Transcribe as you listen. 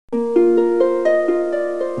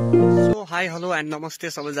So hi hello and नमस्ते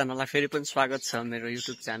सबैजनालाई फेरि पनि स्वागत छ मेरो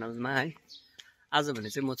युट्युब च्यानलमा है। आज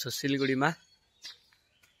भने चाहिँ म छु सिलगढीमा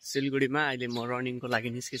अहिले म रनिङको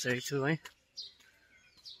लागि निस्किसकेको छु है।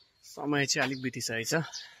 समय चाहिँ अलिक बितिसकेको छ,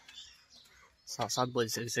 6-7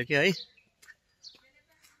 बजिसकिसक्यो है।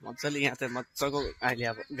 मजाले यहाँ चाहिँ मजाको अहिले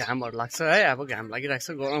अब घामहरू लाग्छ है, अब घाम लागिरहेको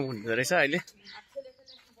छ, गरम हुँदो रहेछ अहिले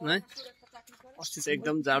है। अस्ति चाहिँ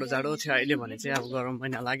एकदम जाडो थियो, अहिले भने चाहिँ अब गरम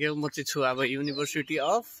महिना लाग्यो। म चाहिँ छु अब युनिभर्सिटी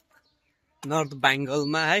अफ नर्थ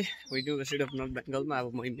बेङ्गलमा है, युनिभर्सिटी अफ नर्थ बेङ्गलमा। अब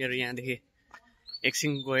म मेरो यहाँदेखि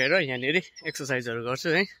एकछिन गएर यहाँनिर एक्सर्साइजहरू गर्छु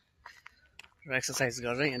है, र एक्सर्साइज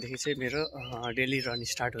गरेर यहाँदेखि चाहिँ मेरो डेली रन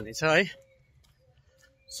स्टार्ट हुनेछ है।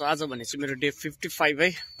 सो आज भने चाहिँ मेरो डे 55 है,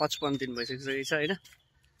 55 दिन भइसकिसकेको छ होइन।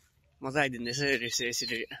 मजा आइदिँदैछ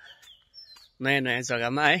यसरी नयाँ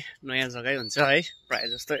जग्गामा है, नयाँ जग्गै हुन्छ है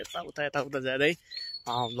प्रायः जस्तो, यताउता जाँदै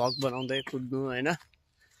भ्लग बनाउँदै कुद्नु होइन,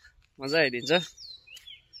 मजा आइदिन्छ।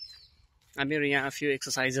 मेरो यहाँ फ्यु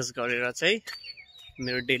एक्सर्साइजेस गरेर चाहिँ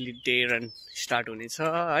मेरो डेली डे रन स्टार्ट हुनेछ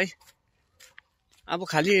है। अब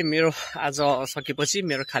खालि मेरो आज सकेपछि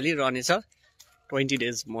मेरो खालि रहनेछ 20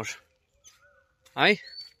 डेज मोर है।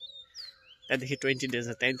 त्यहाँदेखि 20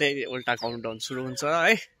 डेज त्यहीँ उल्टा काउन्टडाउन सुरु हुन्छ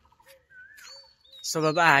है। सो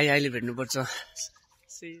बाबा अहिले भेट्नुपर्छ।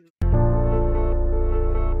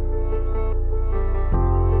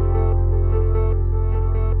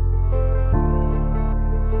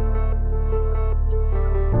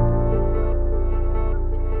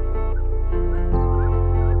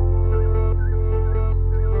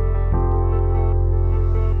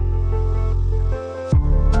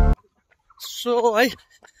 सो है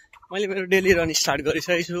मैले मेरो डेली रन स्टार्ट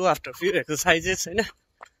गरिसकेको छु आफ्टर फ्यु एक्सर्साइजेस होइन।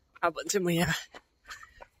 अब चाहिँ म यहाँ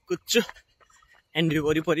कुद्छु, एन्ड्री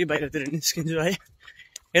वरिपरि बाहिरतिर निस्किन्छु है।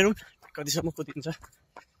 हेरौँ कतिसम्म कुदिन्छ।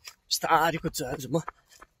 बिस्तारै कुद्छु आज म,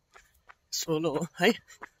 सोलो हो है।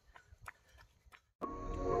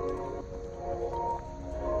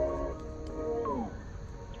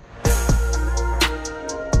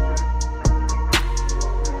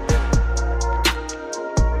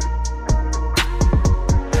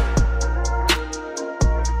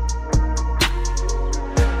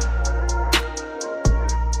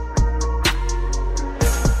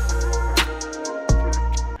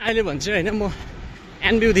 अहिले भन्छु होइन, म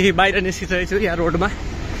एनबियूदेखि बाहिर निस्किसकेको छु यहाँ रोडमा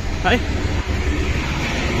है।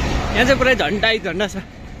 यहाँ चाहिँ पुरै झन्डा छ,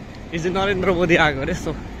 हिजो नरेन्द्र मोदी आएको अरे।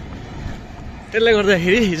 सो त्यसले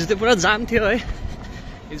गर्दाखेरि हिजो चाहिँ पुरा जाम थियो है।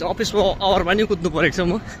 हिजो अफिसको आवरमा नि कुद्नु परेको छ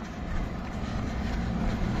म।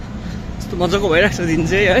 यस्तो मजाको भइरहेको छ दिन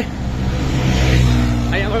चाहिँ है।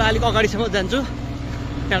 यहाँबाट अलिक अगाडिसम्म जान्छु,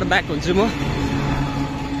 त्यहाँबाट ब्याक हुन्छु म।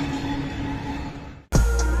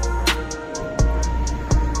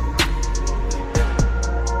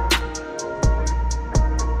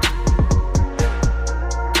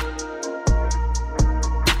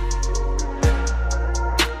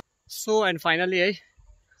 सो एन्ड फाइनली है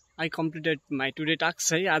I completed my today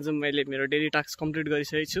task है। आज मैले मेरो डेली टास्क कम्प्लिट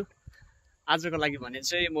गरिसकेको छु। आजको लागि भने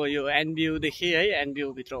चाहिँ म यो एनबियूदेखि है,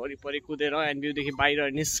 एनबियूभित्र वरिपरि कुदेर एनबियूदेखि बाहिर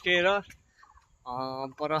निस्केर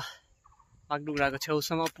पर बागडुग्राको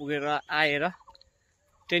छेउसम्म पुगेर आएर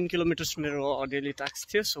 10 किलोमिटर्स मेरो डेली टास्क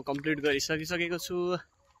थियो। सो कम्प्लिट गरिसकिसकेको छु।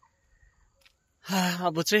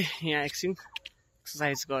 अब चाहिँ यहाँ एकछिन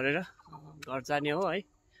एक्सर्साइज गरेर घर जाने हो है,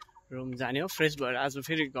 रुम जाने हो, फ्रेस भएर आज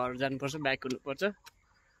फेरि घर जानुपर्छ, ब्याक हुनुपर्छ।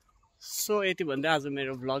 सो यति भन्दै आज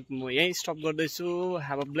मेरो भ्लग म यहीँ स्टप गर्दैछु।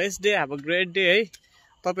 Have a blessed day, have a great day है।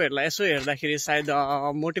 तपाईँहरूलाई यसो हेर्दाखेरि सायद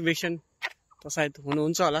मोटिभेसन त सायद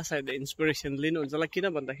हुनुहुन्छ होला, सायद इन्सपिरेसन लिनुहुन्छ होला। किन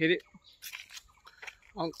भन्दाखेरि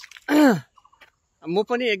म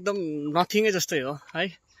पनि एकदम नथिङै जस्तै हो है,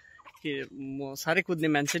 कि म साह्रै कुद्ने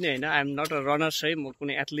मान्छे नै होइन। आइएम नट अ रनर्स है, म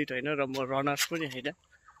कुनै एथलिट होइन र म रनर्स पनि होइन।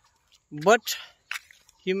 बट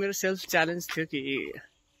यो मेरो सेल्फ च्यालेन्ज थियो कि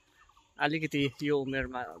अलिकति यो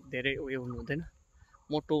उमेरमा धेरै उयो हुनु हुँदैन,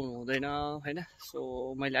 मोटो हुनु हुँदैन होइन।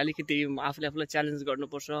 सो मैले अलिकति आफूलाई च्यालेन्ज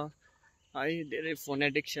गर्नुपर्छ है। धेरै फोन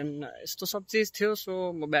एडिक्सन यस्तो सब चिज थियो।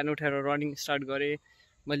 सो म बिहान उठेर रनिङ स्टार्ट गरेँ,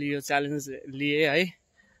 मैले यो च्यालेन्ज लिएँ है।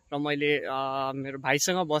 र मैले मेरो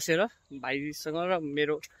भाइसँग बसेर, भाइसँग र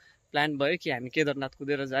मेरो प्लान भयो कि हामी केदारनाथ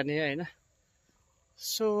कुदेर जाने होइन।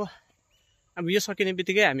 सो अब यो सकिने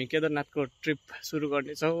बित्तिकै हामी केदारनाथको ट्रिप सुरु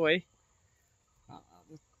गर्नेछौँ है।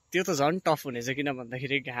 त्यो त झन् टफ हुनेछ, किन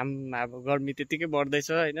भन्दाखेरि घाम अब गर्मी त्यतिकै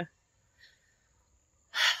बढ्दैछ होइन।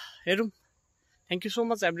 हेरौँ। Thank you so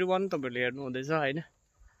much every one, तपाईँहरूले हेर्नु हुँदैछ होइन।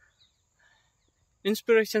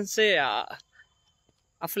 इन्सपिरेसन चाहिँ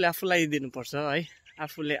आफूलाई दिनुपर्छ है,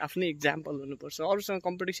 आफूले आफ्नै इक्जाम्पल हुनुपर्छ। अरूसँग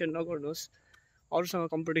कम्पिटिसन नगर्नुहोस्।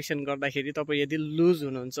 अरूसँग कम्पिटिसन गर्दाखेरि तपाईँ यदि लुज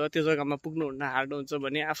हुनुहुन्छ, त्यो जग्गामा पुग्नुहुन्न, हार्नुहुन्छ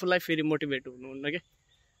भने आफूलाई फेरि मोटिभेट हुनुहुन्न क्या।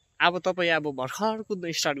 अब तपाईँ अब भर्खर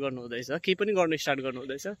कुद्न स्टार्ट गर्नु हुँदैछ, केही पनि गर्नु स्टार्ट गर्नु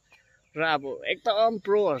हुँदैछ र अब एकदम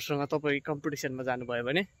प्रोहरूसँग तपाईँ कम्पिटिसनमा जानुभयो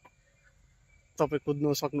भने तपाईँ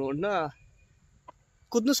कुद्नु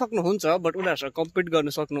सक्नुहुन्छ, बट उनीहरूसँग कम्पिट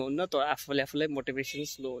गर्नु सक्नुहुन्न। त आफूलाई मोटिभेसन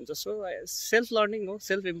स्लो हुन्छ। सो सेल्फ लर्निङ हो,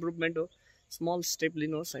 सेल्फ इम्प्रुभमेन्ट हो, स्मल स्टेप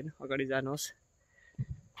लिनुहोस् होइन, अगाडि जानुहोस्,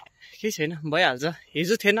 केही छैन, भइहाल्छ।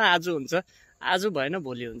 हिजो थिएन आज हुन्छ, आज भएन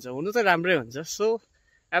भोलि हुन्छ, हुनु त राम्रै हुन्छ। So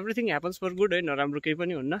everything happens for good है, नराम्रो केही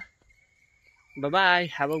पनि हुन्न।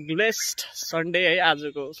 By, have a blessed Sunday है,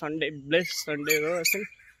 आजको सन्डे ब्लेस्ड सन्डे हो एकछिन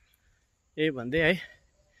यही भन्दै है,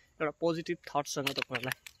 एउटा पोजिटिभ थट्ससँग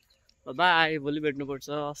तपाईँहरूलाई बाई, भोलि भेट्नुपर्छ।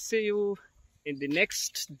 C you in the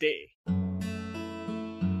next day.